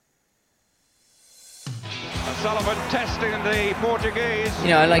O'Sullivan testing the Portuguese.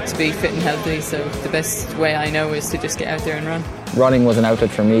 I like to be fit and healthy, so the best way I know is to just get out there and run. Running was an outlet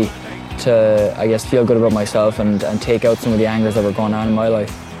for me to, I guess, feel good about myself and take out some of the angers that were going on in my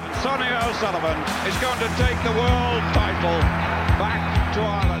life. Sonny O'Sullivan is going to take the world title back to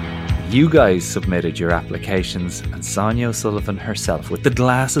Ireland. You guys submitted your applications, and Sonia O'Sullivan herself, with the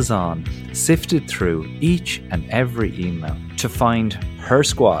glasses on, sifted through each and every email to find her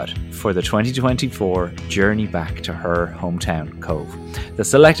squad for the 2024 journey back to her hometown, Cobh. The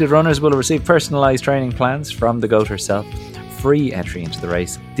selected runners will receive personalised training plans from the GOAT herself, free entry into the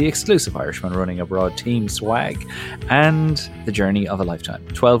race, the exclusive Irishman Running Abroad team swag, and the journey of a lifetime.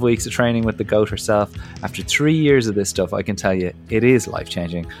 12 weeks of training with the GOAT herself. After 3 years of this stuff, I can tell you it is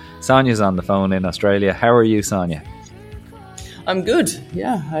life-changing. Sonia's on the phone in Australia. How are you, Sonia? I'm good.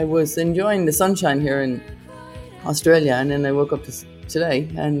 Yeah, I was enjoying the sunshine here in Australia, and then I woke up today,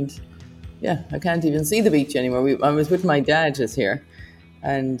 and yeah, I can't even see the beach anymore. I was with my dad just here,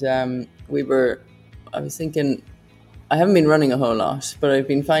 and I was thinking, I haven't been running a whole lot, but I've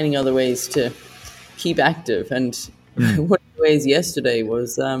been finding other ways to keep active. And one of the ways yesterday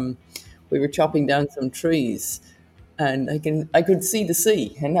was we were chopping down some trees, and I could see the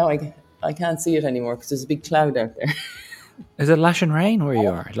sea, and now I can't see it anymore because there's a big cloud out there. Is it lashing rain where you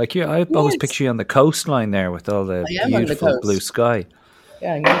are? I always picture you on the coastline there with all the beautiful blue sky.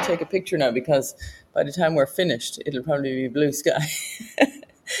 Yeah, I'm going to take a picture now because by the time we're finished, it'll probably be blue sky.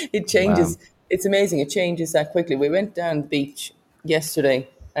 It changes. Wow. It's amazing. It changes that quickly. We went down the beach yesterday,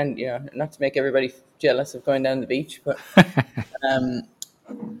 and not to make everybody jealous of going down the beach, but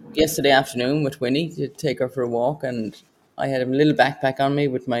yesterday afternoon with Vinny to take her for a walk, and I had a little backpack on me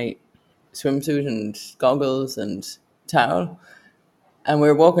with my swimsuit and goggles and towel, and we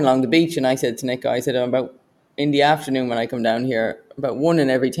were walking along the beach, and I said to Nick, about in the afternoon when I come down here, about 1 in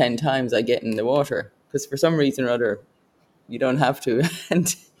every 10 times I get in the water, because for some reason or other you don't have to.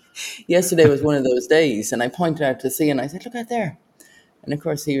 And yesterday was one of those days, and I pointed out to the sea and I said, look out there. And of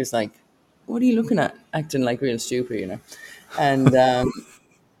course he was like, what are you looking at? Acting like real stupid, And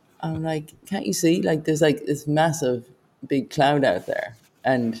I'm like, can't you see? Like there's like this massive big cloud out there.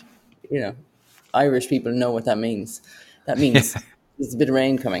 And, Irish people know what that means. That means there's a bit of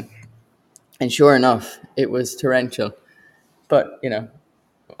rain coming. And sure enough, it was torrential. But,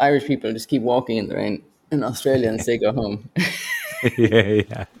 Irish people just keep walking in the rain in Australia and they go home.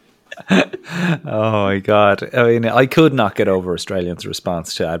 Yeah. Oh my God. I mean, I could not get over Australians'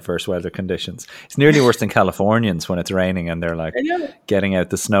 response to adverse weather conditions. It's nearly worse than Californians when it's raining and they're like getting out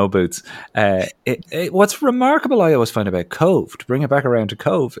the snow boots. What's remarkable, I always find about Cobh, to bring it back around to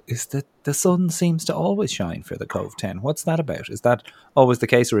Cobh, is that the sun seems to always shine for the Cobh 10. What's that about? Is that always the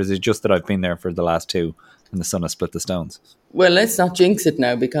case, or is it just that I've been there for the last 2 and the sun has split the stones? Well, let's not jinx it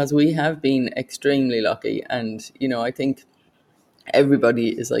now, because we have been extremely lucky. And, I think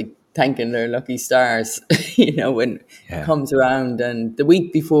everybody is like thanking their lucky stars, when it comes around. And the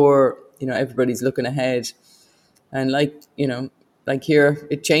week before, everybody's looking ahead. And like here,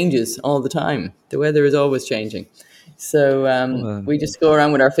 it changes all the time. The weather is always changing. So we just go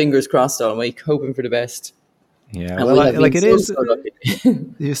around with our fingers crossed all week, hoping for the best. Yeah, well, it is. So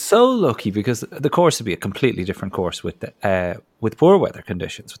you're so lucky, because the course would be a completely different course with poor weather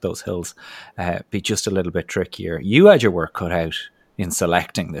conditions, with those hills be just a little bit trickier. You had your work cut out in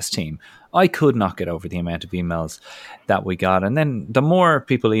selecting this team. I could not get over the amount of emails that we got, and then the more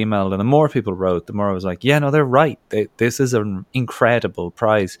people emailed and the more people wrote, the more I was like, yeah, no, they're right. This is an incredible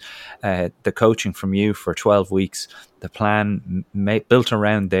prize. The coaching from you for 12 weeks, the plan built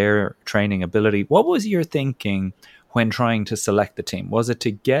around their training ability. What was your thinking when trying to select the team? Was it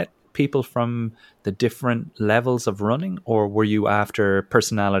to get people from the different levels of running, or were you after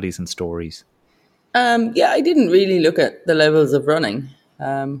personalities and stories? I didn't really look at the levels of running.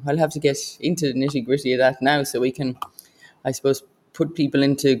 I'll have to get into the nitty gritty of that now, so we can, I suppose, put people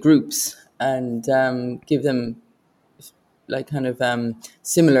into groups and give them like kind of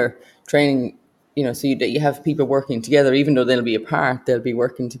similar training, so that you have people working together, even though they'll be apart, they'll be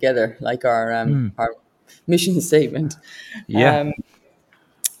working together, like our mission statement. Yeah.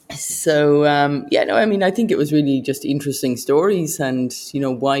 I think it was really just interesting stories, and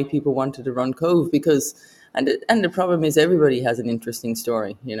why people wanted to run Cobh, because and the problem is everybody has an interesting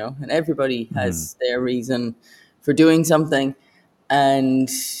story, and everybody has their reason for doing something, and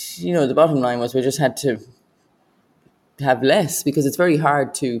the bottom line was we just had to have less, because it's very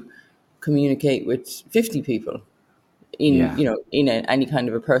hard to communicate with 50 people in any kind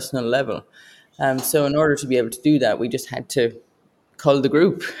of a personal level. So in order to be able to do that, we just had to cull the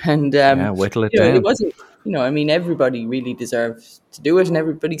group, and whittle it down. everybody really deserves to do it, and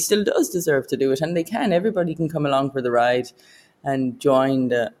everybody still does deserve to do it, and everybody can come along for the ride and join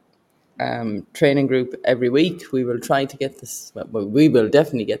the training group every week. We will try to get this, well, we will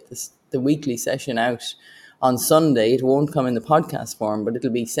definitely get the weekly session out on Sunday. It won't come in the podcast form, but it'll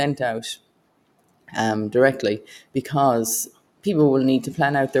be sent out directly, because people will need to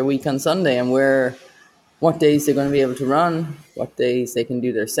plan out their week on Sunday and what days they're going to be able to run, what days they can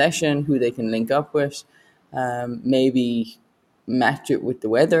do their session, who they can link up with, maybe match it with the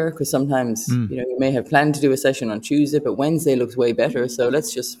weather, because sometimes you may have planned to do a session on Tuesday, but Wednesday looks way better, so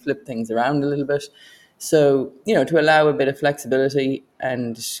let's just flip things around a little bit. So to allow a bit of flexibility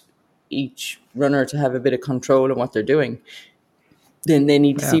and each runner to have a bit of control of what they're doing. Then they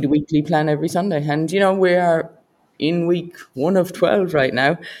need to see the weekly plan every Sunday. And, we are in week 1 of 12 right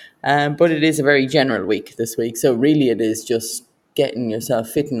now, but it is a very general week this week. So really it is just getting yourself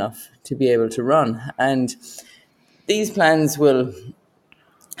fit enough to be able to run. And these plans will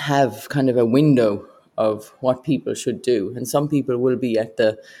have kind of a window of what people should do. And some people will be at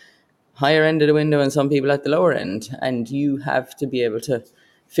the higher end of the window and some people at the lower end. And you have to be able to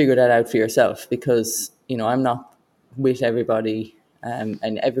figure that out for yourself, because, I'm not with everybody. And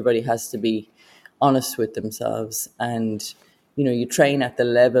everybody has to be honest with themselves, and you train at the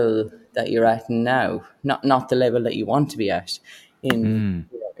level that you're at now, not the level that you want to be at in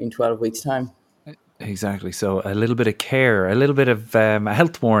 12 weeks time. Exactly. So a little bit of care, a little bit of a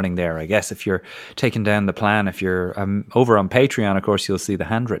health warning there, I guess, if you're taking down the plan. If you're over on Patreon, of course, you'll see the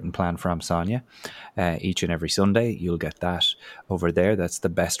handwritten plan from Sonia each and every Sunday. You'll get that over there. That's the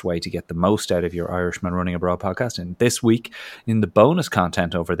best way to get the most out of your Irishman Running Abroad podcast. And this week, in the bonus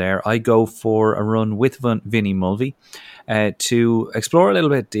content over there, I go for a run with Vinny Mulvey to explore a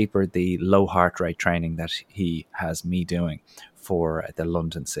little bit deeper the low heart rate training that he has me doing for the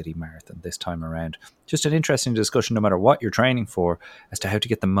London City Marathon this time around. Just an interesting discussion, no matter what you're training for, as to how to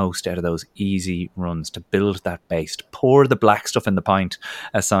get the most out of those easy runs, to build that base, to pour the black stuff in the pint,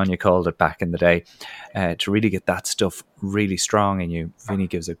 as Sonia called it back in the day, to really get that stuff really strong in you. Vinny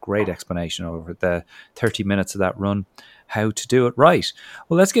gives a great explanation over the 30 minutes of that run, how to do it right.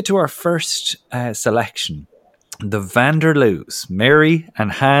 Well, let's get to our first selection. The Vanderloos, Mary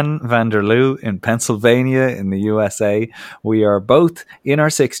and Han Vanderloo in Pennsylvania in the USA. We are both in our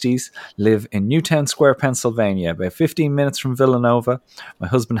 60s, live in Newtown Square, Pennsylvania, about 15 minutes from Villanova. My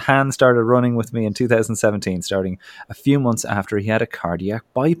husband Han started running with me in 2017, starting a few months after he had a cardiac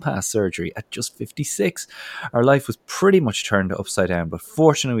bypass surgery at just 56. Our life was pretty much turned upside down, but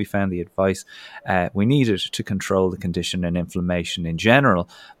fortunately we found the advice we needed to control the condition and inflammation in general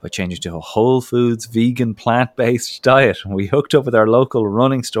by changing to a whole foods, vegan, plant-based diet. We hooked up with our local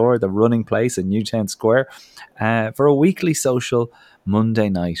running store, the Running Place in Newtown Square, for a weekly social Monday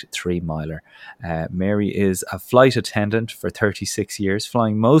night 3-miler. Mary is a flight attendant for 36 years,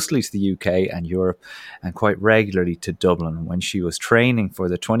 flying mostly to the UK and Europe and quite regularly to Dublin. When she was training for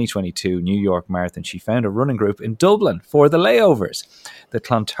the 2022 New York Marathon, she found a running group in Dublin for the layovers. The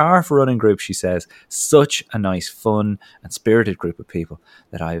Clontarf running group, she says, such a nice, fun and spirited group of people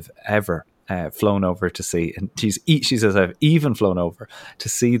that I've ever flown over to see, and she says I've even flown over to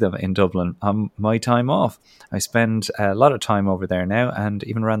see them in Dublin on my time off. I spend a lot of time over there now, and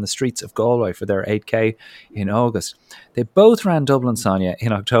even ran the streets of Galway for their 8k in August. They both ran Dublin, Sonia,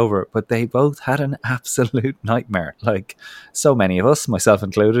 in October, but they both had an absolute nightmare, like so many of us, myself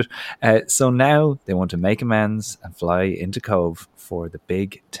included. So now they want to make amends and fly into Cobh for the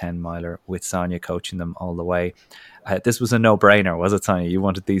big 10-miler with Sonia coaching them all the way. This was a no-brainer, was it, Sonia? You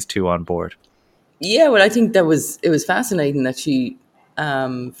wanted these two on board. Yeah, well, I think it was fascinating that she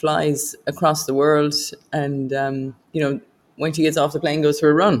flies across the world, and when she gets off the plane, goes for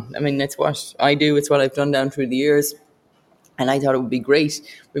a run. I mean, that's what I do. It's what I've done down through the years, and I thought it would be great.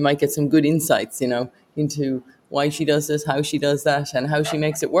 We might get some good insights, into why she does this, how she does that, and how she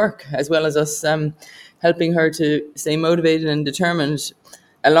makes it work, as well as us helping her to stay motivated and determined,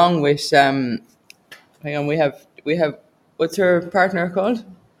 along with hang on, we have what's her partner called?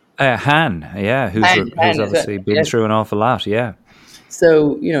 Han, yeah, who's obviously been through an awful lot, yeah.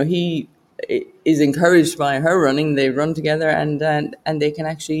 So he is encouraged by her running. They run together, and they can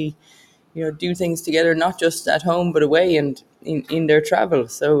actually do things together, not just at home but away and in their travel.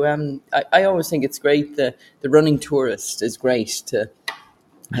 So I always think it's great. The running tourist is great to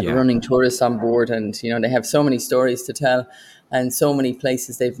have a running tourist on board, and they have so many stories to tell, and so many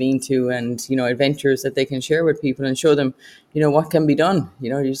places they've been to, and adventures that they can share with people and show them what can be done.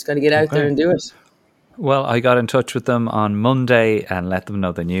 You just got to get out there and do it. Well, I got in touch with them on Monday and let them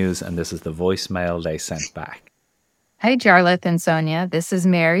know the news, and this is the voicemail they sent back. Hi, Jarlath and Sonia. This is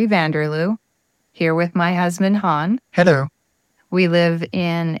Mary Vanderloo. here with my husband, Han. Hello. We live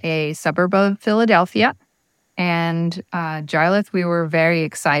in a suburb of Philadelphia. And Jarlath, we were very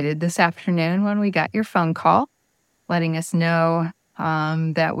excited this afternoon when we got your phone call, letting us know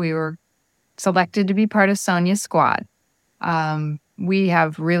that we were selected to be part of Sonia's squad. We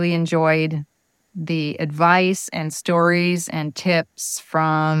have really enjoyed the advice and stories and tips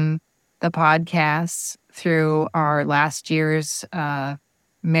from the podcasts through our last year's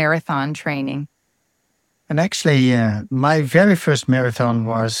marathon training. And actually, my very first marathon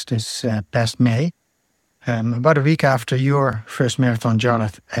was this past May, about a week after your first marathon,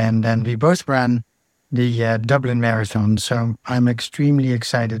 Jonathan. And then we both ran the Dublin Marathon. So I'm extremely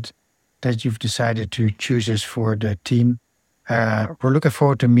excited that you've decided to choose us for the team. We're looking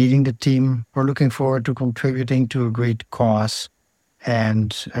forward to meeting the team. We're looking forward to contributing to a great cause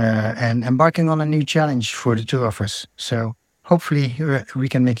and embarking on a new challenge for the two of us. So hopefully we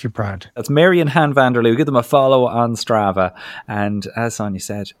can make you proud. That's Mary and Han Vanderloo. Give them a follow on Strava. And as Sonia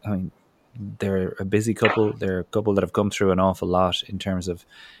said, I mean, they're a busy couple. They're a couple that have come through an awful lot in terms of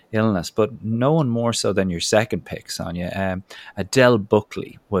illness, but no one more so than your second pick, Sonia. Adele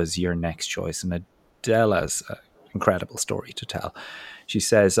Buckley was your next choice, and Adele has an incredible story to tell. She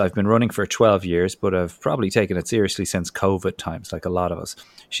says, I've been running for 12 years, but I've probably taken it seriously since COVID times, like a lot of us.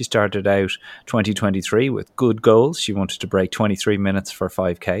 She started out 2023 with good goals. She wanted to break 23 minutes for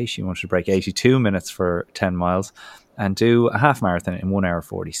 5K. She wanted to break 82 minutes for 10 miles and do a half marathon in 1 hour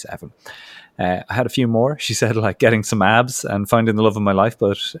 47. I had a few more. She said, like getting some abs and finding the love of my life,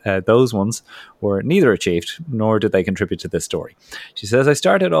 but those ones were neither achieved, nor did they contribute to this story. She says, I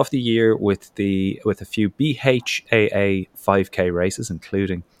started off the year with a few BHAA 5K races,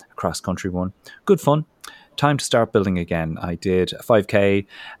 including a cross-country one. Good fun. Time to start building again. I did a 5K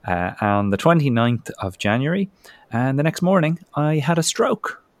on the 29th of January, and the next morning I had a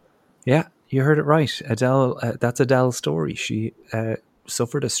stroke. Yeah, you heard it right. Adele, that's Adele's story. She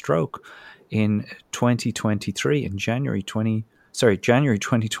suffered a stroke in 2023, in January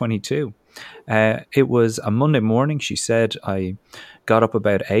 2022. It was a Monday morning. She said, I got up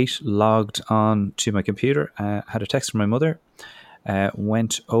about 8, logged on to my computer, had a text from my mother,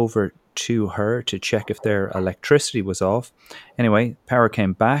 went over to her to check if their electricity was off. Anyway, power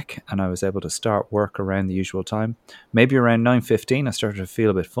came back and I was able to start work around the usual time. Maybe around 9:15 I started to feel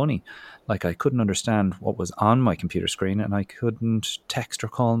a bit funny, like I couldn't understand what was on my computer screen and I couldn't text or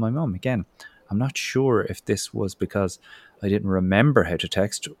call my mum again. I'm not sure if this was because I didn't remember how to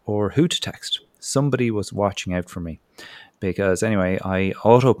text or who to text. Somebody was watching out for me. Because anyway, my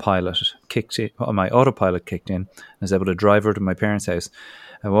autopilot kicked in and I was able to drive her to my parents' house.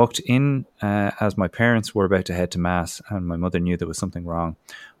 I walked in as my parents were about to head to Mass, and my mother knew there was something wrong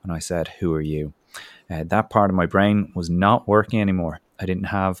when I said, who are you? That part of my brain was not working anymore. I didn't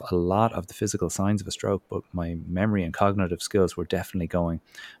have a lot of the physical signs of a stroke, but my memory and cognitive skills were definitely going.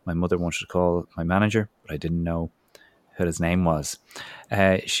 My mother wanted to call my manager, but I didn't know who his name was.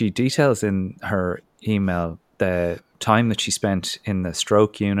 She details in her email the time that she spent in the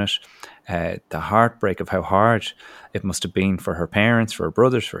stroke unit, the heartbreak of how hard it must have been for her parents, for her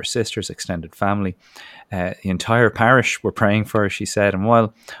brothers, for her sisters, extended family. The entire parish were praying for her, she said. And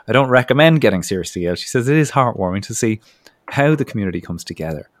while I don't recommend getting seriously ill, she says it is heartwarming to see how the community comes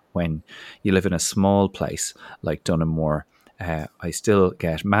together when you live in a small place like Dunamore. I still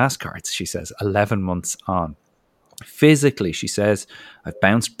get mass cards, she says, 11 months on. Physically, she says, I've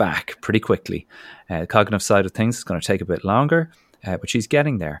bounced back pretty quickly. The cognitive side of things is going to take a bit longer, but she's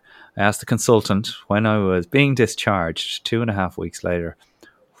getting there. I asked the consultant when I was being discharged 2.5 weeks later,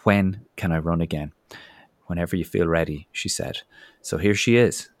 when can I run again? Whenever you feel ready, she said. So here she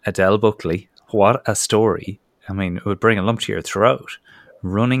is, Adele Buckley. What a story. I mean, it would bring a lump to your throat.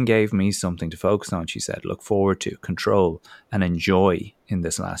 Running gave me something to focus on, she said, look forward to, control and enjoy in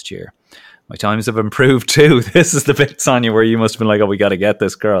this last year. My times have improved too. This is the bit, Sonia, where you must have been like, oh, we got to get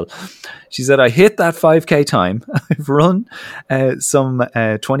this girl. She said, I hit that 5K time. I've run some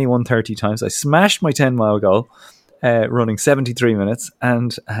 21:30 times. I smashed my 10-mile goal, running 73 minutes.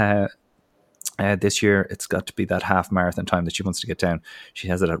 And this year, it's got to be that half marathon time that she wants to get down. She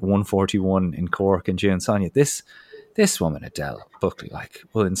has it at 1:41 in Cork in June. Sonia, this woman, Adele Buckley,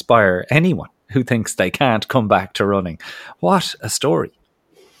 will inspire anyone who thinks they can't come back to running. What a story.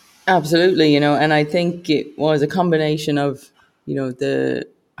 Absolutely, and I think it was a combination of, the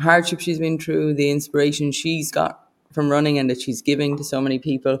hardship she's been through, the inspiration she's got from running and that she's giving to so many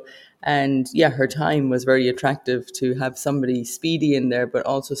people. And yeah, her time was very attractive to have somebody speedy in there, but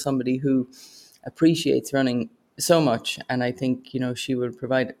also somebody who appreciates running so much. And I think, she would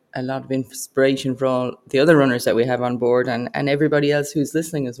provide a lot of inspiration for all the other runners that we have on board and everybody else who's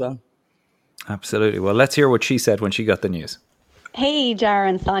listening as well. Absolutely. Well, let's hear what she said when she got the news. Hey, Jar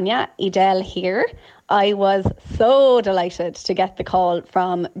and Sonia, Edel here. I was so delighted to get the call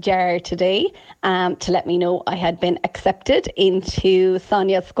from Jar today to let me know I had been accepted into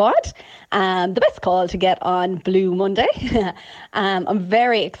Sonia's squad. The best call to get on Blue Monday. I'm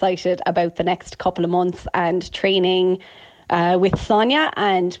very excited about the next couple of months and training with Sonia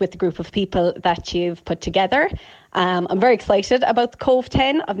and with the group of people that you've put together. I'm very excited about the Cobh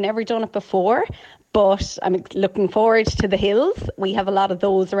 10. I've never done it before, but I'm looking forward to the hills. We have a lot of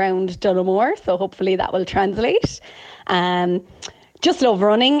those around Dunamore, so hopefully that will translate. Just love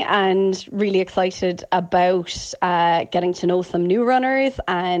running and really excited about getting to know some new runners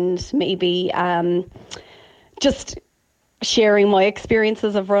and maybe just sharing my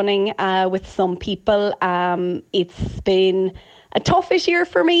experiences of running with some people. It's been a toughish year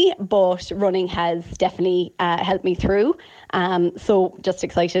for me, but running has definitely helped me through. So just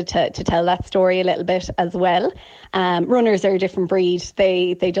excited to tell that story a little bit as well. Runners are a different breed.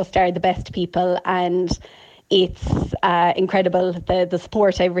 They just are the best people, and it's incredible the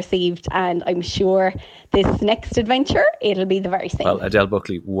support I've received, and I'm sure this next adventure, it'll be the very same. Well, Edel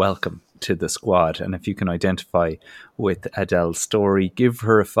Buckley, welcome to the squad. And if you can identify with Adele's story, give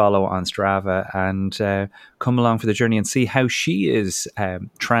her a follow on Strava and come along for the journey and see how she is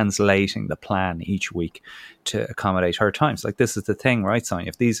translating the plan each week to accommodate her times. Like, this is the thing, right,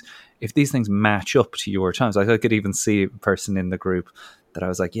 Sonia? If these things match up to your times, like I could even see a person in the group that I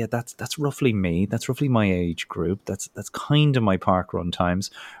was like, yeah, that's roughly me. That's roughly my age group. That's kind of my park run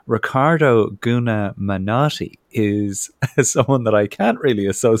times. Ricardo Guna Manotti is someone that I can't really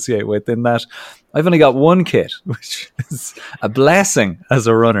associate with, in that I've only got one kid, which is a blessing as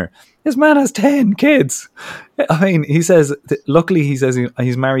a runner. This man has 10 kids. I mean, he says, luckily he says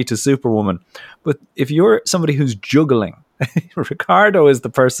he's married to Superwoman. But if you're somebody who's juggling, Ricardo is the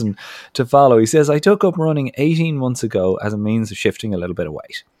person to follow. He says, I took up running 18 months ago as a means of shifting a little bit of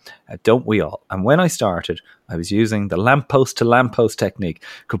weight. Don't we all? And when I started, I was using the lamppost to lamppost technique.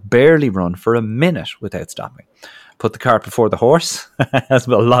 Could barely run for a minute without stopping. Put the cart before the horse, as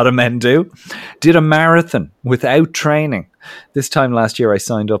a lot of men do. Did a marathon without training. This time last year, I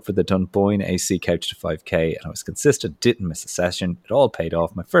signed up for the Dunboyne AC Couch to 5K, and I was consistent, didn't miss a session. It all paid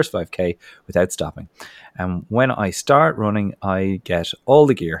off. My first 5K without stopping. And when I start running, I get all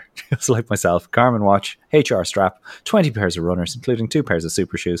the gear, just like myself: Garmin watch, HR strap, 20 pairs of runners, including 2 pairs of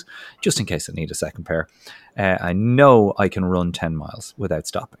super shoes, just in case I need a second pair. I know I can run 10 miles without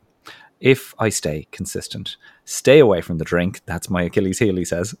stopping if I stay consistent. Stay away from the drink. That's my Achilles heel, he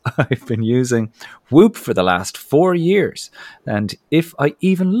says. I've been using Whoop for the last 4 years. And if I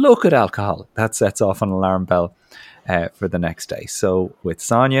even look at alcohol, that sets off an alarm bell for the next day. So with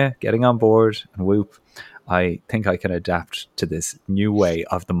Sonia getting on board and Whoop, I think I can adapt to this new way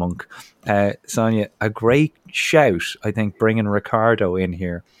of the monk. Sonia, a great shout, I think, bringing Ricardo in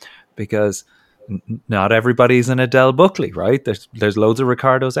here, because not everybody's an Edel Buckley, right? There's loads of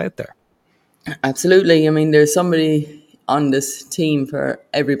Ricardos out there. Absolutely. I mean, there's somebody on this team for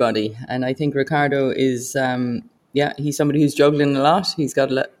everybody. And I think Ricardo is, he's somebody who's juggling a lot. He's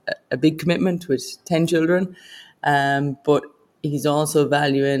got a big commitment with 10 children, but he's also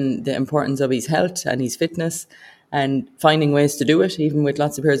valuing the importance of his health and his fitness and finding ways to do it, even with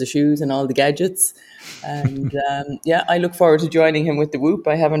lots of pairs of shoes and all the gadgets. And I look forward to joining him with the Whoop.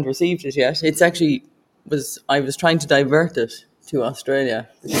 I haven't received it yet. It's actually I was trying to divert it to Australia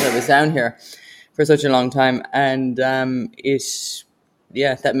because I was down here for such a long time, and that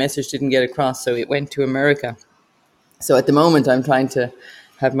message didn't get across, so it went to America. So at the moment, I'm trying to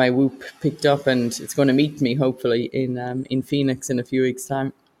have my Whoop picked up, and it's going to meet me hopefully in Phoenix in a few weeks'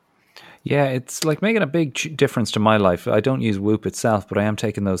 time. Yeah, it's like making a big difference to my life. I don't use Whoop itself, but I am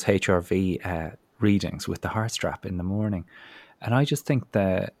taking those HRV readings with the heart strap in the morning. And I just think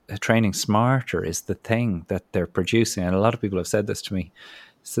that training smarter is the thing that they're producing. And a lot of people have said this to me.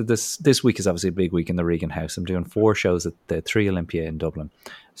 So this week is obviously a big week in the Regan House. I'm doing 4 shows at the 3 Olympia in Dublin.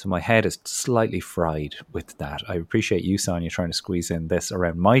 So my head is slightly fried with that. I appreciate you, Sonia, trying to squeeze in this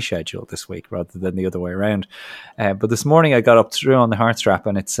around my schedule this week rather than the other way around. But this morning I got up through on the heart strap,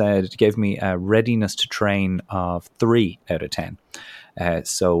 and it gave me a readiness to train of 3 out of 10.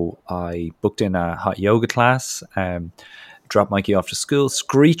 So I booked in a hot yoga class, dropped Mikey off to school,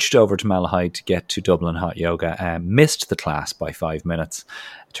 screeched over to Malahide to get to Dublin Hot Yoga, missed the class by 5 minutes,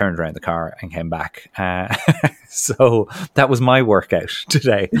 turned around the car and came back. So that was my workout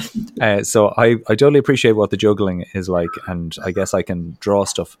today. So I totally appreciate what the juggling is like, and I guess I can draw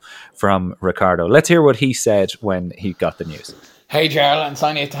stuff from Ricardo. Let's hear what he said when he got the news. Hey, Gerald and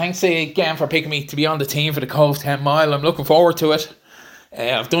Sonia, thanks again for picking me to be on the team for the Cobh 10 mile. I'm looking forward to it.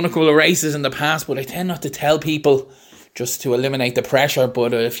 I've done a couple of races in the past, but I tend not to tell people just to eliminate the pressure.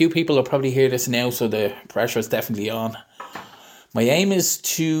 But a few people will probably hear this now, so the pressure is definitely on. My aim is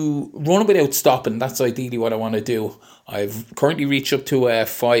to run without stopping. That's ideally what I want to do. I've currently reached up to a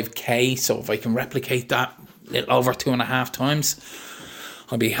 5k, so if I can replicate that a little over 2.5 times,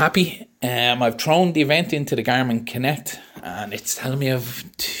 I'll be happy. I've thrown the event into the Garmin Connect, and it's telling me of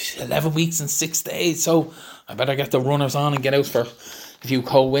 11 weeks and 6 days, so I better get the runners on and get out for a few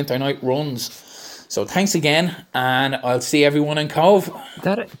cold winter night runs. So thanks again, and I'll see everyone in Cobh.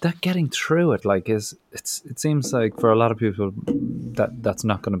 That getting through it, like, it seems like for a lot of people that's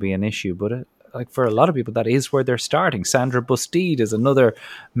not going to be an issue, but like for a lot of people that is where they're starting. Sandra Bustede is another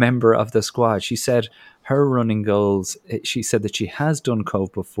member of the squad. She said her running goals. She said that she has done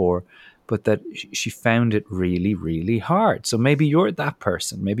Cobh before, but that she found it really, really hard. So maybe you're that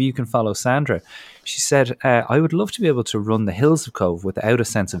person. Maybe you can follow Sandra. She said, I would love to be able to run the hills of Cobh without a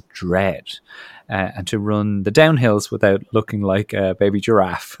sense of dread, and to run the downhills without looking like a baby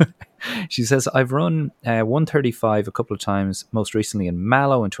giraffe. She says, I've run 135 a couple of times, most recently in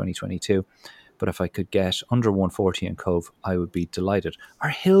Mallow in 2022. But if I could get under 140 in Cobh, I would be delighted. Are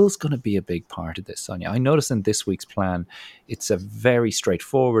hills going to be a big part of this, Sonia? I noticed in this week's plan, it's a very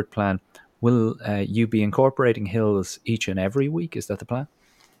straightforward plan. Will you be incorporating hills each and every week? Is that the plan?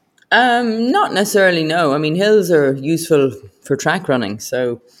 Not necessarily, no. I mean, hills are useful for track running.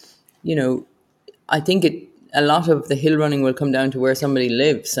 So, I think a lot of the hill running will come down to where somebody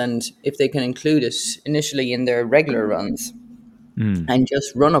lives, and if they can include it initially in their regular runs and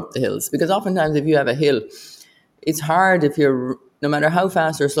just run up the hills. Because oftentimes if you have a hill, it's hard no matter how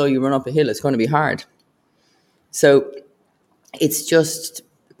fast or slow you run up a hill, it's going to be hard. So it's just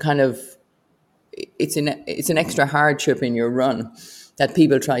kind of, it's an extra hardship in your run that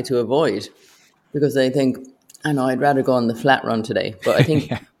people try to avoid because they think, I know, I'd rather go on the flat run today. But I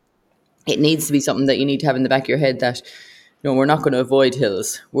think it needs to be something that you need to have in the back of your head that, we're not going to avoid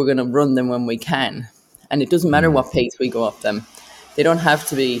hills. We're going to run them when we can. And it doesn't matter what pace we go up them. They don't have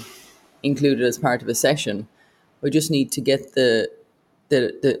to be included as part of a session. We just need to get the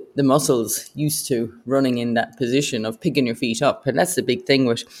muscles used to running in that position of picking your feet up. And that's the big thing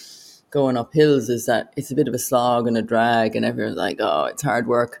with going up hills, is that it's a bit of a slog and a drag, and everyone's like, oh, it's hard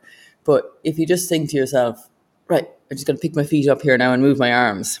work. But if you just think to yourself, right, I'm just going to pick my feet up here now and move my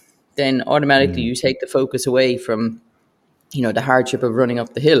arms, then automatically you take the focus away from, the hardship of running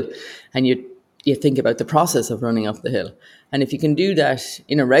up the hill, and you think about the process of running up the hill. And if you can do that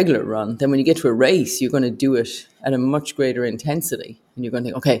in a regular run, then when you get to a race, you're going to do it at a much greater intensity. And you're going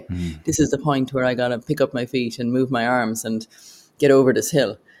to think, okay, this is the point where I got to pick up my feet and move my arms and get over this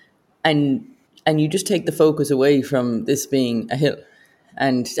hill. And you just take the focus away from this being a hill.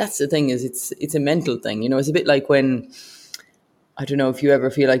 And that's the thing, is it's a mental thing. It's a bit like when, I don't know if you ever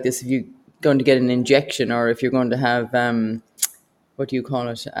feel like this, if you're going to get an injection or if you're going to have, what do you call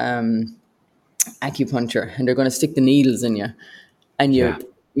it? Acupuncture, and they're going to stick the needles in you, and your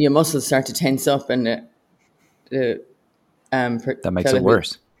muscles start to tense up, and that makes it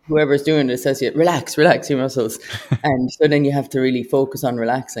worse. Whoever's doing it says, relax your muscles. And so then you have to really focus on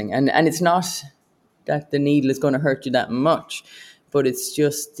relaxing. And it's not that the needle is going to hurt you that much, but it's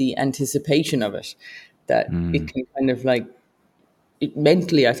just the anticipation of it that it can kind of like,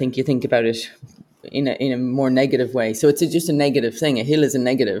 mentally, I think you think about it in a more negative way. So it's just a negative thing. A hill is a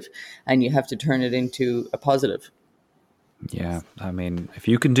negative, and you have to turn it into a positive. Yeah, I mean, if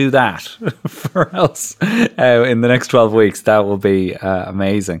you can do that for us in the next 12 weeks, that will be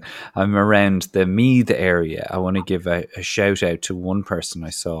amazing. I'm around the Meath area. I want to give a shout out to one person I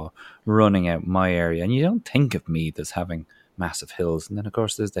saw running out my area. And you don't think of Meath as having massive hills. And then, of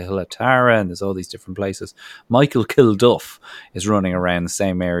course, there's the Hill of Tara, and there's all these different places. Michael Kilduff is running around the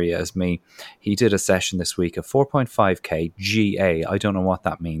same area as me. He did a session this week of 4.5k GA. I don't know what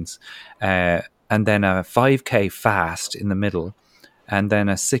that means. And then a 5k fast in the middle, and then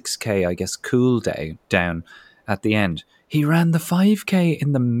a 6k, I guess, cool day down at the end. He ran the 5k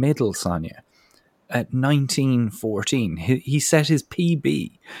in the middle, Sonia, at 19:14. He set his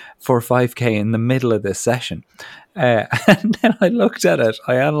PB for 5k in the middle of this session. And then I looked at it,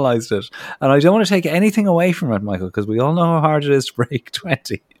 I analysed it, and I don't want to take anything away from it, Michael, because we all know how hard it is to break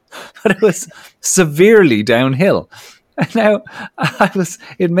 20. But it was severely downhill. And now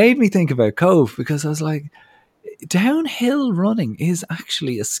it made me think about Cobh, because I was like, downhill running is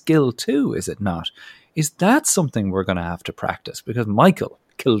actually a skill too, is it not? Is that something we're going to have to practice? Because Michael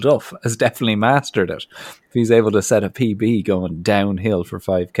Kilduff has definitely mastered it if he's able to set a PB going downhill for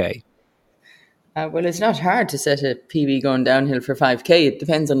 5k. Well, it's not hard to set a PB going downhill for 5k. It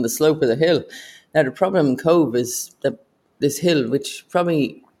depends on the slope of the hill. Now, the problem in Cobh is that this hill, which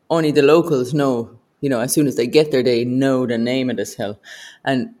probably only the locals know. As soon as they get there, they know the name of this hill,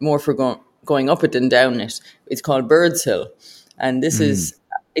 and more for going up it than down it. It's called Bird's Hill, and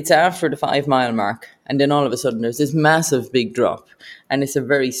it's after the 5 mile mark, and then all of a sudden there's this massive big drop, and it's a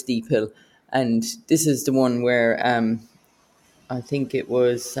very steep hill, and this is the one where I think it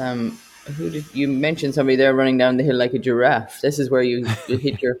was who did you mention somebody there running down the hill like a giraffe. This is where you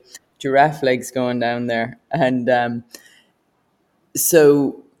hit your giraffe legs going down there, and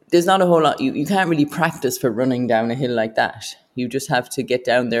so there's not a whole lot. You can't really practice for running down a hill like that. You just have to get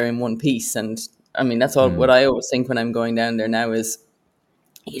down there in one piece. And I mean, that's all what I always think when I'm going down there now is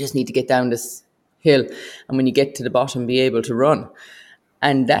you just need to get down this hill. And when you get to the bottom, be able to run.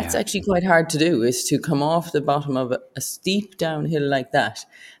 And that's actually quite hard to do, is to come off the bottom of a steep downhill like that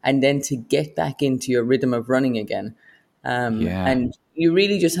and then to get back into your rhythm of running again. And you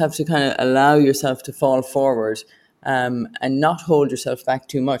really just have to kind of allow yourself to fall forward and not hold yourself back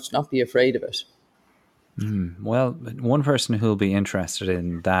too much, not be afraid of it. Well, one person who'll be interested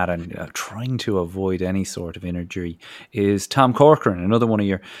in that and trying to avoid any sort of injury is Tom Corcoran, another one of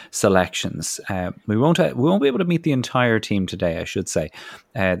your selections. We won't be able to meet the entire team today, I should say.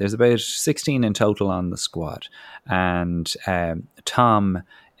 There's about 16 in total on the squad, and Tom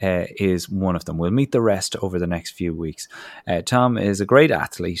is one of them. We'll meet the rest over the next few weeks. Tom is a great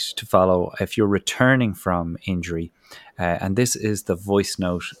athlete to follow if you're returning from injury. And this is the voice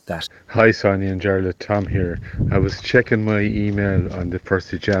note that... Hi Sonia and Jarlath, Tom here. I was checking my email on the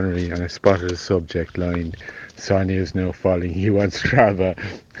 1st of January and I spotted a subject line, Sonia is now following you on Strava.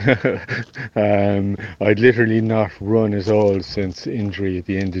 I'd literally not run at all since injury at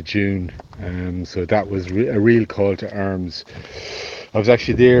the end of June. So that was a real call to arms. I was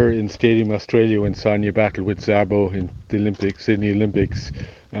actually there in Stadium Australia when Sonia battled with Szabo in the Sydney Olympics.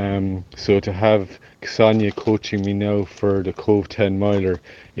 So to have Sonia coaching me now for the Cobh 10 miler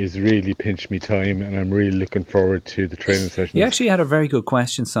is really pinched me time, and I'm really looking forward to the training sessions. You actually had a very good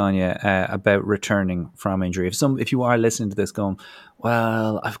question, Sonia, about returning from injury. If you are listening to this going,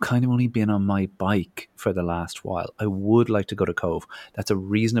 well, I've kind of only been on my bike for the last while, I would like to go to Cobh. That's a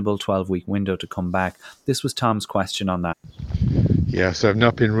reasonable 12-week window to come back. This was Tom's question on that. Yeah, so I've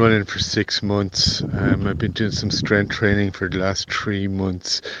not been running for 6 months. I've been doing some strength training for the last 3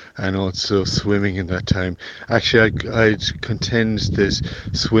 months and also swimming in that time. Actually, I'd contend that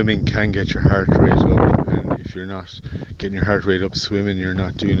swimming can get your heart rate up, and if you're not getting your heart rate up swimming, you're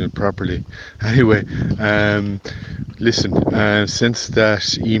not doing it properly. Anyway, listen, since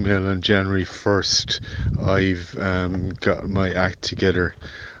that email on January 1st, I've got my act together.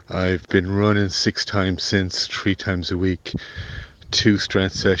 I've been running 6 times since, 3 times a week. 2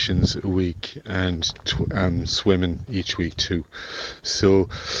 strength sessions a week and swimming each week too. So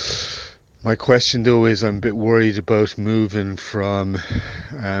my question though is I'm a bit worried about moving from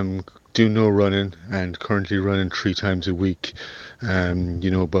doing no running and currently running 3 times a week,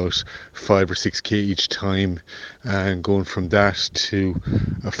 about 5 or 6k each time, and going from that to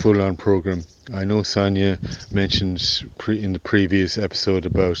a full-on program. I know Sonia mentioned in the previous episode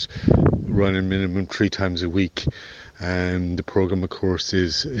about running minimum 3 times a week. The program, of course,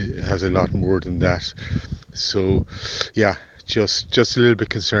 has a lot more than that. So, yeah, just a little bit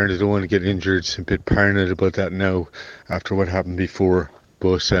concerned. I don't want to get injured. I'm a bit paranoid about that now after what happened before.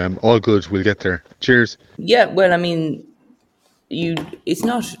 But all good. We'll get there. Cheers. Yeah, well, I mean, you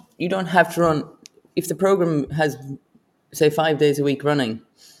don't have to run. If the program has, say, 5 days a week running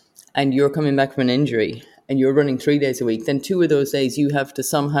and you're coming back from an injury and you're running 3 days a week, then 2 of those days you have to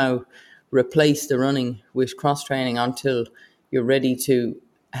somehow replace the running with cross-training until you're ready to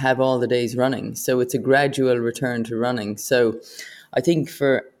have all the days running. So it's a gradual return to running. So I think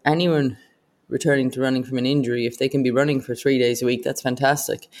for anyone returning to running from an injury, if they can be running for 3 days a week, that's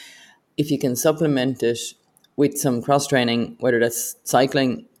fantastic. If you can supplement it with some cross-training, whether that's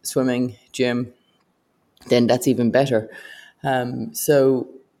cycling, swimming, gym, then that's even better. So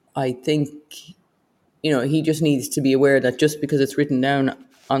I think, he just needs to be aware that just because it's written down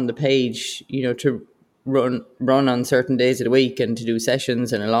on the page, to run on certain days of the week and to do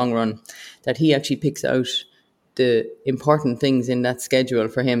sessions and a long run, that he actually picks out the important things in that schedule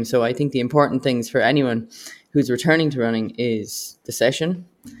for him. So I think the important things for anyone who's returning to running is the session,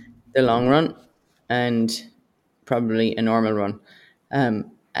 the long run, and probably a normal run.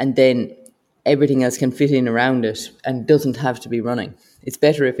 And then everything else can fit in around it and doesn't have to be running. It's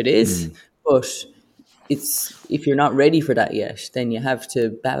better if it is, but if you're not ready for that yet, then you have to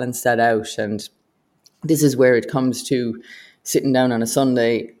balance that out. And this is where it comes to sitting down on a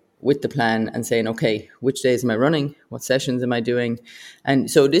Sunday with the plan and saying, okay, which days am I running? What sessions am I doing? And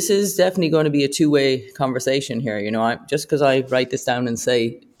so this is definitely going to be a two-way conversation here. Just because I write this down and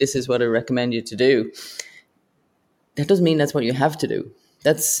say, this is what I recommend you to do, that doesn't mean that's what you have to do.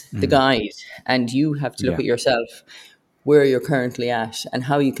 That's the guide. And you have to look at yourself, where you're currently at and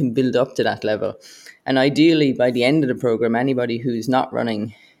how you can build up to that level. And ideally, by the end of the program, anybody who's not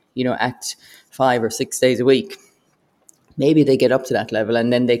running, at 5 or 6 days a week, maybe they get up to that level,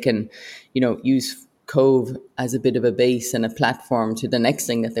 and then they can, use Cobh as a bit of a base and a platform to the next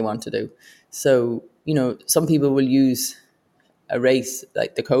thing that they want to do. So, some people will use a race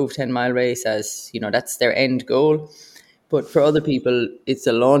like the Cobh 10-mile race as, that's their end goal. But for other people, it's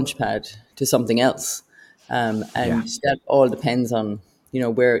a launch pad to something else. And that all depends on,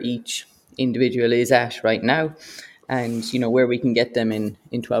 where each individual is at right now and, where we can get them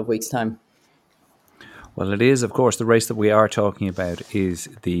in 12 weeks' time. Well, it is, of course, the race that we are talking about is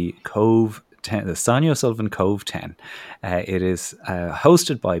the Cobh 10, the Sonia O'Sullivan Cobh 10. It is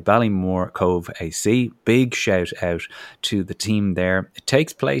hosted by Ballymore Cobh AC. Big shout out to the team there. It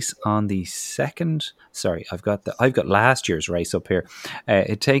takes place on the 2nd. Sorry, I've got last year's race up here.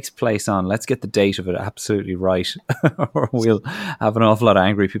 It takes place on, let's get the date of it absolutely right, or we'll have an awful lot of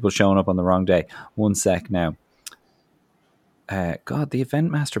angry people showing up on the wrong day. One sec now. God, the event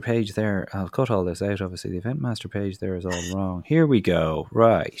master page there, I'll cut all this out, obviously. The event master page there is all wrong. Here we go.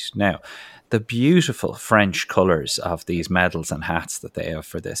 Right. Now, the beautiful French colours of these medals and hats that they have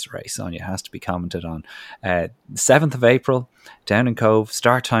for this race, Sonia, has to be commented on. 7th of April, down in Cobh,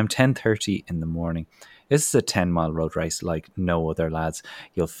 start time 10:30 in the morning. This is a 10-mile road race like no other, lads.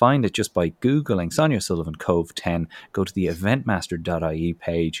 You'll find it just by Googling Sonia O'Sullivan Cobh 10. Go to the eventmaster.ie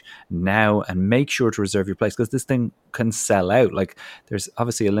page now and make sure to reserve your place, because this thing can sell out. Like, there's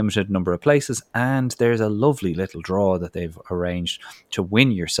obviously a limited number of places, and there's a lovely little draw that they've arranged to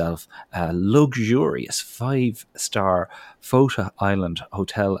win yourself a luxurious 5-star Fota Island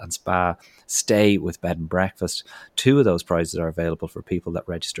hotel and spa stay with bed and breakfast. 2 of those prizes are available for people that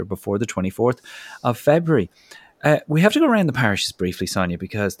register before the 24th of February. We have to go around the parishes briefly, Sonia,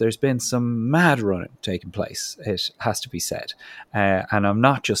 because there's been some mad running taking place, it has to be said. And I'm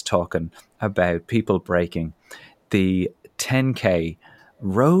not just talking about people breaking the 10K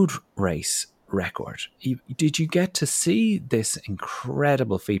road race record. Did you get to see this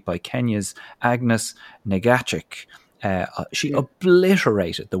incredible feat by Kenya's Agnes Negacic? She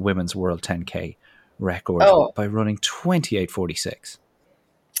obliterated the women's world 10K record by running 28:46.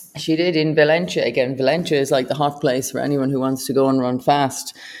 She did in Valencia again. Valencia is like the hot place for anyone who wants to go and run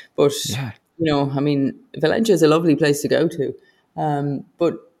fast. But, Valencia is a lovely place to go to.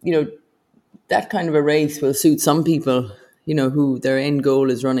 But, that kind of a race will suit some people, who their end goal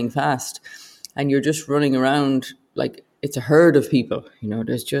is running fast. And you're just running around like it's a herd of people.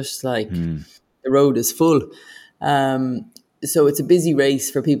 There's just like the road is full. So it's a busy race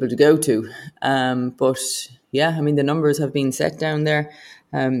for people to go to. But the numbers have been set down there.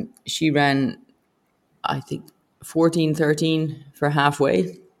 She ran, I think, 14:13 for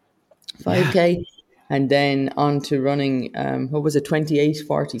halfway, 5K, and then on to running,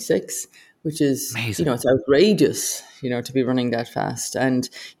 28:46, which is, amazing. It's outrageous, to be running that fast. And,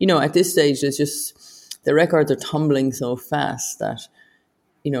 at this stage, there's just, the records are tumbling so fast that,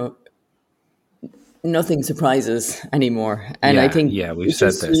 nothing surprises anymore. And I think we've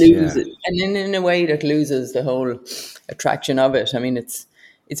said this. And in a way that loses the whole attraction of it. I mean, it's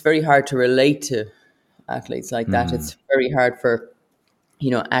very hard to relate to athletes like that. It's very hard for,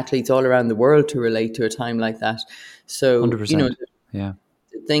 athletes all around the world to relate to a time like that. So, 100%. The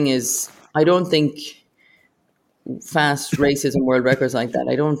thing is, I don't think fast races and world records like that,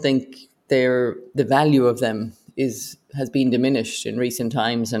 I don't think the value of them has been diminished in recent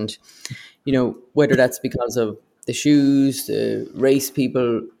times. And, whether that's because of the shoes, the race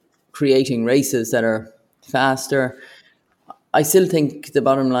people creating races that are faster, I still think the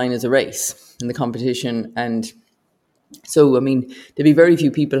bottom line is a race and the competition. And so, there'd be very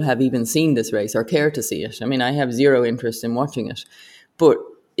few people have even seen this race or care to see it. I have zero interest in watching it. But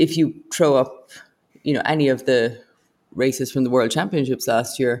if you throw up, any of the races from the World Championships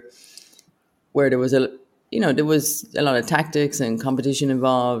last year, where there was a lot of tactics and competition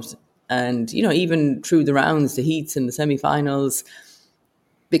involved, and, even through the rounds, the heats and the semi-finals,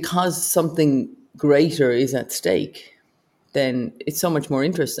 because something greater is at stake, then it's so much more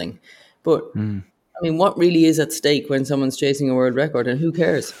interesting. But, what really is at stake when someone's chasing a world record, and who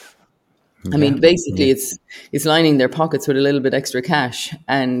cares? Basically, it's lining their pockets with a little bit extra cash.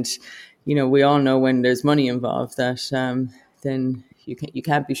 And, we all know when there's money involved that then, you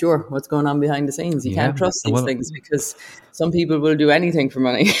can't be sure what's going on behind the scenes. You can't trust these things because some people will do anything for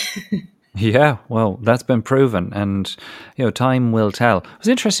money. Yeah, well, that's been proven, and time will tell. It was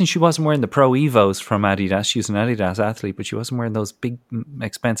interesting she wasn't wearing the Pro Evos from Adidas. She's an Adidas athlete, but she wasn't wearing those big,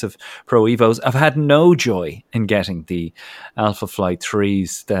 expensive Pro Evos. I've had no joy in getting the Alpha Flight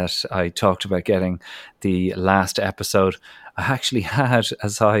 3s that I talked about getting the last episode. I actually had a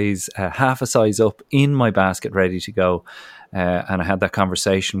size, half a size up in my basket ready to go. And I had that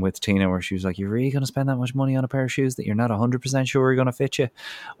conversation with Tina where she was like, "You're really going to spend that much money on a pair of shoes that you're not 100% sure are going to fit you?"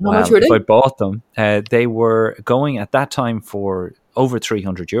 Well, if I bought them, they were going at that time for over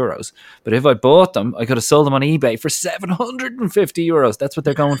 €300. But if I bought them, I could have sold them on eBay for €750. That's what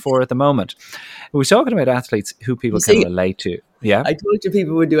they're going for at the moment. We were talking about athletes who people can relate to. Yeah, I told you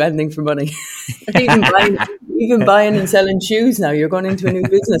people would do anything for money. even buying and selling shoes now. You're going into a new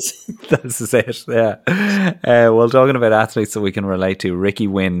business. That's it. Yeah. Well, talking about athletes that we can relate to, Ricky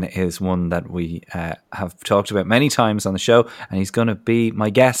Wynn is one that we have talked about many times on the show, and he's going to be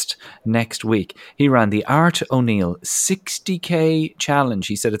my guest next week. He ran the Art O'Neill 60K Challenge.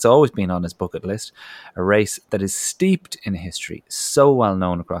 He said it's always been on his bucket list, a race that is steeped in history, so well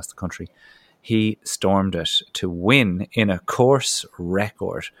known across the country. He stormed it to win in a course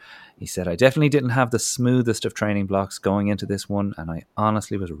record. He said, "I definitely didn't have the smoothest of training blocks going into this one, and I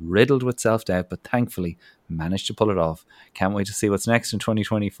honestly was riddled with self-doubt, but thankfully managed to pull it off. Can't wait to see what's next in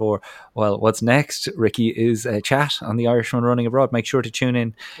 2024. Well, what's next, Ricky, is a chat on the Irishman Running Abroad. Make sure to tune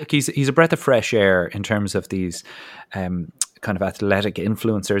in. Look, he's a breath of fresh air in terms of these kind of athletic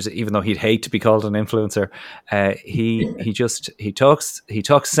influencers, even though he'd hate to be called an influencer. He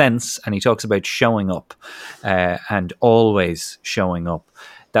talks sense, and he talks about showing up and always showing up.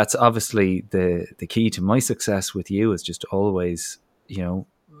 That's obviously the key to my success with you, is just always, not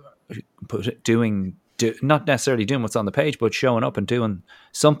necessarily doing what's on the page, but showing up and doing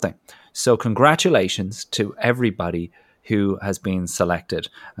something. So congratulations to everybody who has been selected.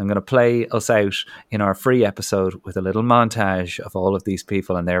 I'm going to play us out in our free episode with a little montage of all of these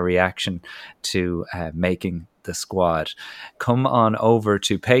people and their reaction to making the squad. Come on over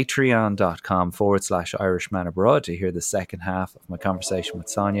to patreon.com/Irishman Abroad to hear the second half of my conversation with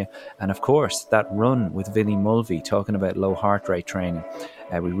Sonia. And of course, that run with Vinny Mulvey talking about low heart rate training.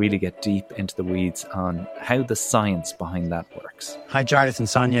 We really get deep into the weeds on how the science behind that works. Hi, Jarlath and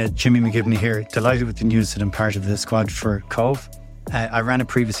Sonia. Jimmy McGivney here. Delighted with the news that I'm part of the squad for Cobh. I ran it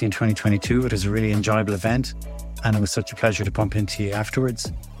previously in 2022. It was a really enjoyable event, and it was such a pleasure to bump into you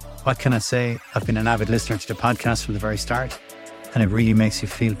afterwards. What can I say? I've been an avid listener to the podcast from the very start, and it really makes you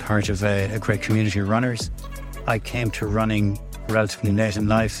feel part of a great community of runners. I came to running relatively late in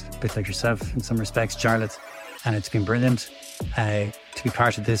life, a bit like yourself in some respects, Jarlath, and it's been brilliant. To be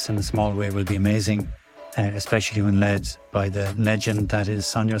part of this in a small way will be amazing, especially when led by the legend that is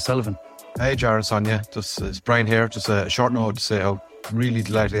Sonia O'Sullivan. Hey, Jared, Sonia. It's Brian here. Just a short note to say how really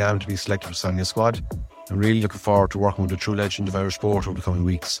delighted I am to be selected for Sonia's squad. I'm really looking forward to working with a true legend of Irish sport over the coming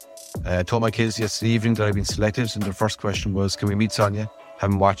weeks. I told my kids yesterday evening that I've been selected, and their first question was, can we meet Sonia?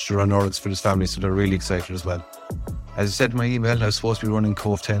 Haven't watched her run Orals for his family, so they're really excited as well. As I said in my email, I was supposed to be running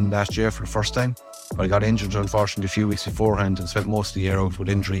Cobh 10 last year for the first time, but I got injured unfortunately a few weeks beforehand and spent most of the year out with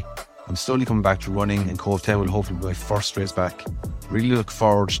injury. I'm slowly coming back to running, and Cobh 10 will hopefully be my first race back. Really look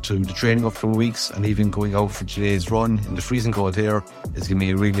forward to the training up for weeks, and even going out for today's run in the freezing cold here is giving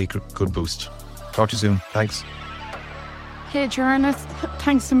me a really good boost. Talk to you soon. Thanks. Hey, Jarlath.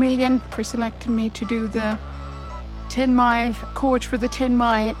 Thanks a million for selecting me to do the 10 mile coach for the 10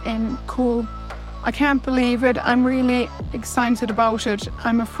 mile in Cobh. I can't believe it. I'm really excited about it.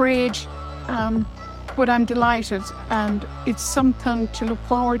 I'm afraid, but I'm delighted, and it's something to look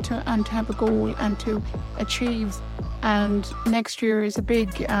forward to and to have a goal and to achieve. And next year is a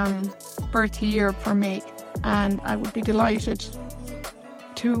big birthday year for me, and I would be delighted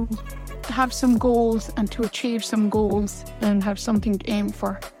to have some goals and to achieve some goals and have something to aim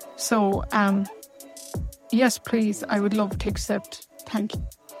for. So, yes, please, I would love to accept. Thank you.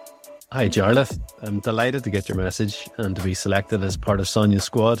 Hi, Jarlath. I'm delighted to get your message and to be selected as part of Sonia's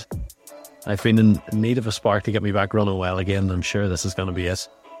squad. I've been in need of a spark to get me back running well again, and I'm sure this is going to be it.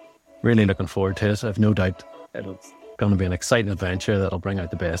 Really looking forward to it. I've no doubt it's going to be an exciting adventure that'll bring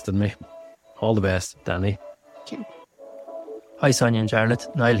out the best in me. All the best, Danny. Thank you. Hi, Sonia and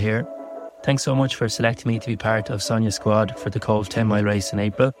Jarlath. Niall here. Thanks so much for selecting me to be part of Sonia's squad for the Cobh 10 mile race in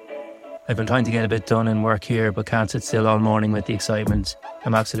April. I've been trying to get a bit done in work here, but can't sit still all morning with the excitement.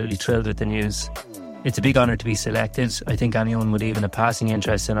 I'm absolutely thrilled with the news. It's a big honour to be selected. I think anyone with even a passing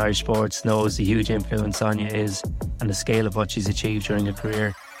interest in Irish sports knows the huge influence Sonia is and the scale of what she's achieved during her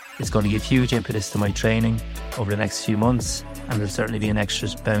career. It's going to give huge impetus to my training over the next few months, and there'll certainly be an extra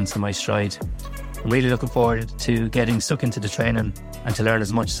bounce in my stride. I'm really looking forward to getting stuck into the training and to learn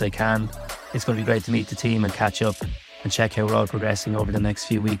as much as I can. It's going to be great to meet the team and catch up and check how we're all progressing over the next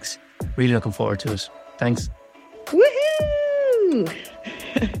few weeks. Really looking forward to it. Thanks. Woohoo!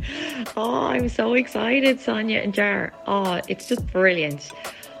 Oh, I'm so excited, Sonia and Jar. Oh, it's just brilliant.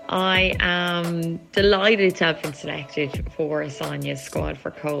 I am delighted to have been selected for Sonia's squad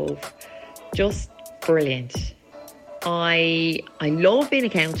for Cobh. Just brilliant. I love being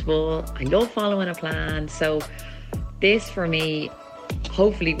accountable. I love following a plan. So this for me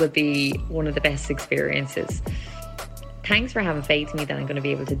hopefully will be one of the best experiences. Thanks for having faith in me that I'm going to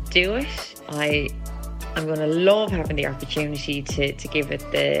be able to do it. I'm going to love having the opportunity to give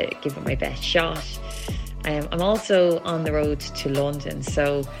it my best shot. I'm also on the road to London,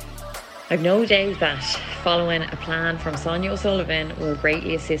 so I've no doubt that following a plan from Sonia O'Sullivan will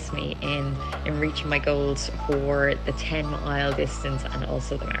greatly assist me in reaching my goals for the 10-mile distance and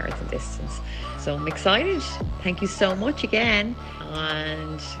also the marathon distance. So I'm excited. Thank you so much again,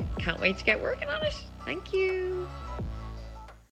 and can't wait to get working on it. Thank you.